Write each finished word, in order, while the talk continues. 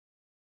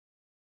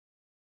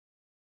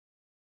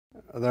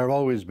There have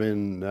always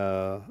been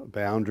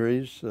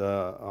boundaries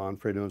on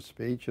freedom of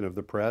speech and of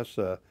the press.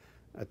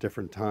 At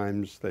different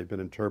times, they've been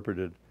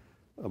interpreted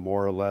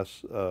more or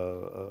less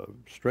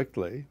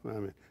strictly. I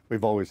mean,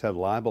 we've always had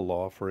libel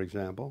law, for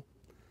example.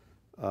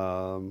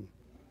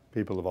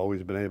 People have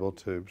always been able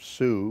to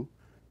sue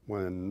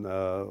when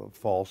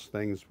false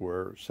things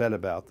were said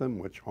about them,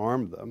 which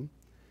harmed them.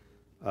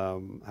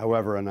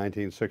 However, in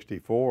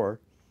 1964,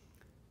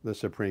 the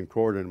Supreme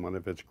Court, in one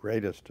of its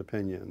greatest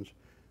opinions,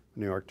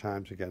 New York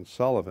Times against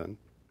Sullivan,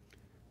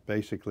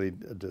 basically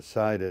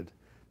decided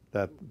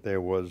that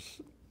there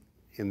was,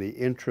 in the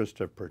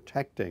interest of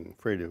protecting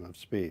freedom of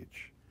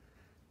speech,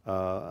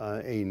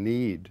 a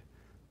need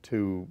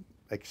to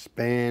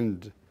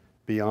expand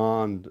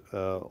beyond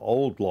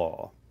old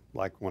law.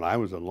 Like when I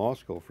was in law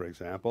school, for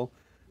example,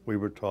 we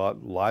were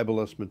taught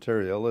libelous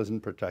material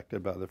isn't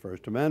protected by the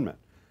First Amendment.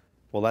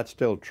 Well, that's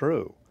still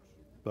true.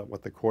 But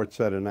what the court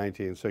said in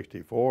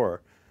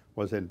 1964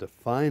 was, in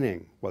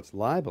defining what's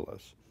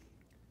libelous,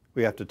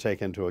 we have to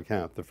take into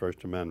account the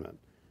First Amendment.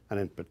 And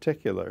in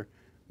particular,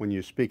 when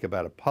you speak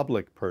about a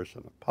public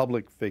person, a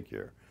public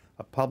figure,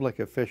 a public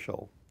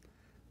official,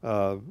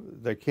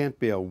 there can't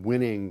be a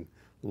winning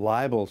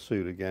libel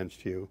suit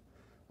against you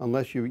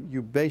unless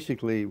you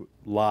basically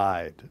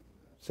lied,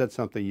 said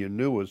something you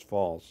knew was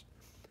false,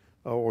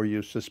 or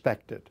you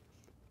suspected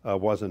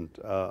wasn't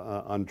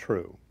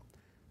untrue.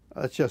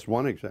 That's just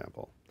one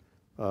example.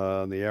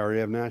 In the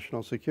area of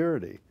national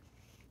security,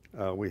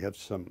 we have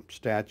some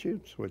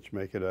statutes which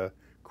make it a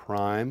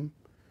crime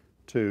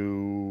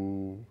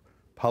to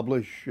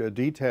publish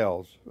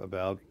details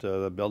about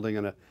the building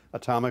of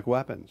atomic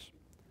weapons.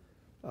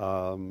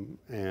 And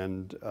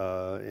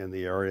in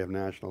the area of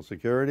national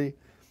security,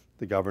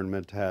 the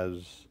government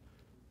has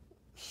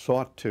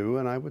sought to,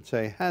 and I would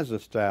say has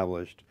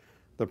established,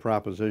 the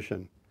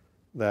proposition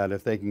that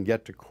if they can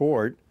get to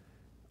court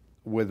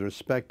with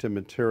respect to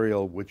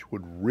material which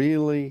would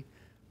really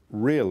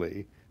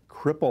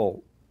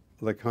cripple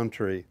the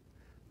country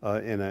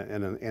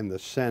in the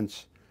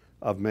sense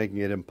of making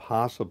it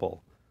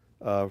impossible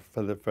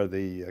for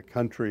the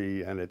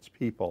country and its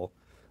people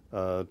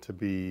to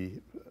be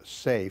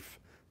safe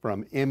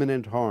from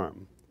imminent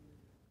harm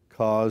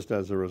caused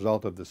as a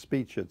result of the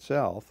speech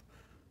itself,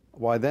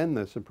 why then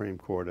the Supreme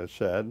Court has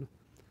said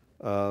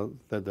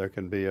that there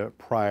can be a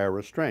prior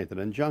restraint, an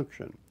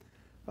injunction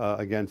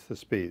against the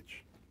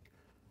speech.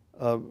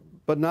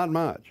 But not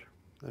much.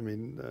 I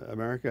mean,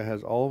 America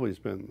has always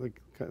been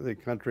the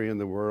country in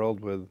the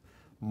world with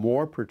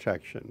more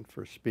protection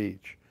for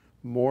speech,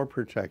 more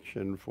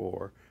protection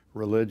for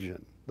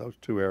religion, those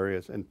two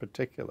areas in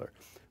particular,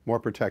 more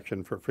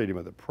protection for freedom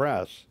of the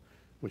press,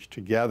 which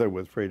together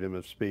with freedom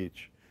of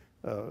speech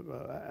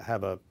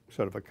have a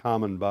sort of a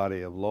common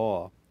body of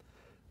law,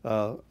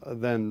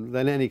 than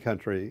any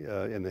country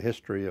in the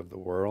history of the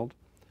world.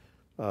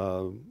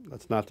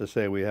 That's not to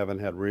say we haven't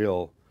had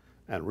real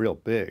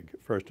big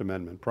First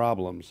Amendment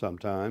problems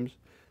sometimes,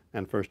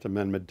 and First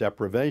Amendment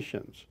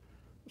deprivations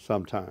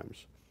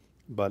sometimes.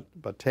 But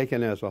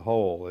taken as a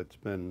whole, it's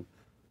been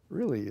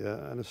really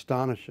an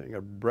astonishing,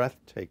 a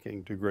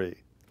breathtaking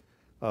degree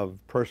of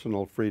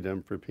personal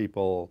freedom for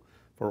people,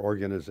 for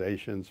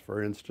organizations,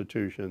 for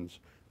institutions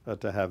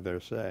to have their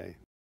say.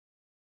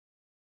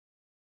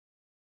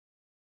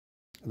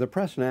 The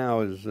press now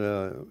is,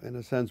 in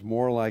a sense,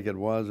 more like it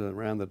was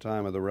around the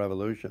time of the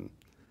revolution,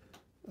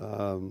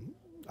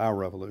 our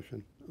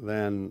revolution,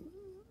 than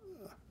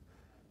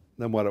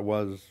what it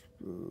was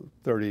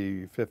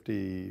 30,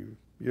 50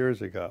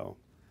 years ago.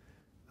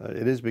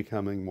 It is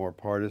becoming more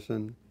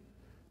partisan.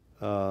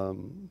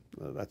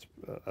 That's,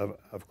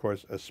 of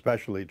course,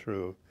 especially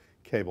true of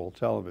cable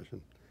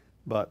television.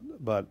 But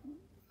the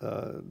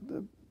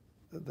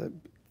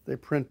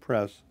print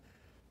press,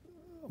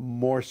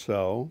 more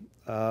so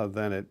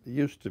than it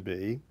used to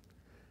be,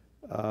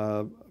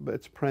 but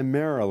it's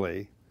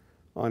primarily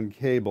on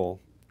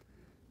cable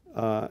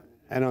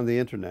and on the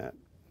internet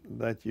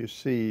that you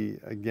see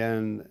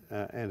again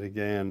and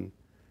again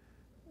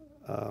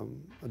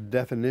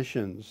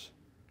definitions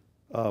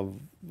of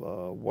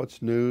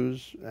what's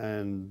news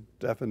and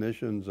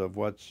definitions of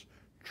what's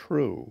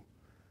true,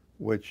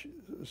 which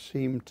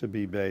seem to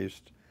be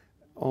based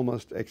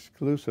almost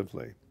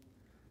exclusively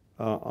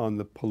on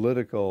the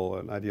political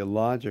and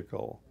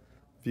ideological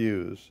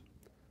views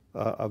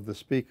of the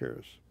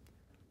speakers.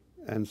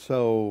 And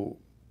so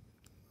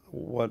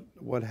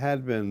what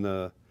had been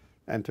the,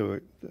 and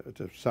to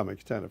some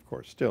extent, of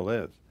course, still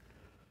is,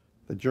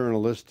 the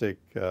journalistic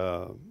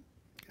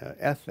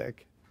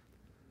ethic,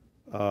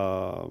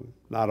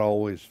 not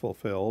always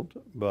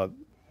fulfilled, but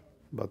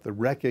the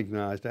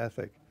recognized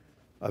ethic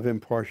of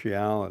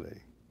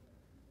impartiality,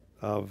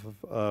 of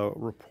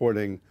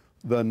reporting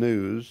the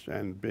news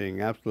and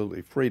being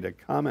absolutely free to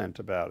comment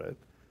about it,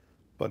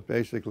 but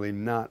basically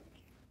not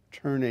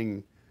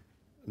turning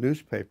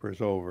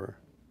newspapers over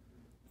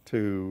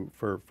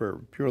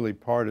for purely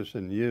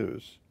partisan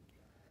use,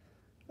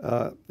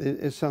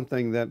 is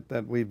something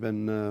that we've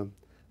been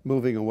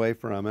moving away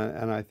from,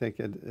 and I think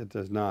it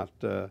does not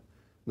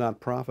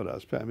profit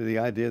us. I mean, the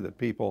idea that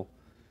people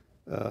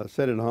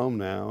sit at home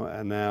now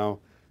and now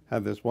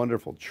have this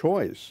wonderful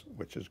choice,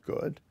 which is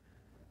good,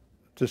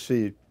 to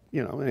see,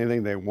 you know,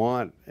 anything they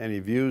want, any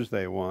views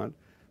they want,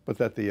 but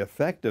that the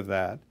effect of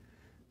that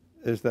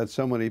is that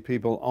so many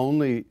people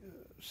only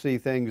see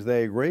things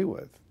they agree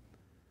with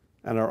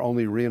and are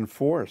only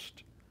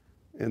reinforced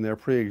in their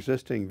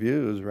pre-existing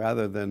views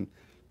rather than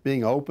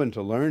being open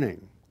to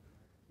learning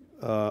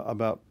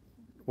about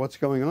what's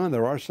going on.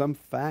 There are some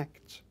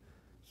facts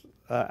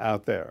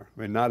out there.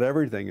 I mean, not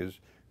everything is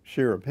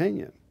sheer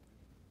opinion.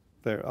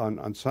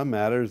 On some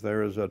matters,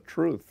 there is a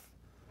truth.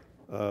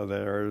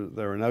 There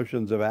are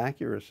notions of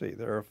accuracy.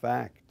 There are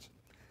facts.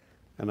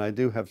 And I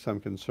do have some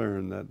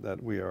concern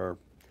that we are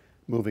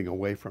moving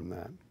away from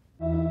that.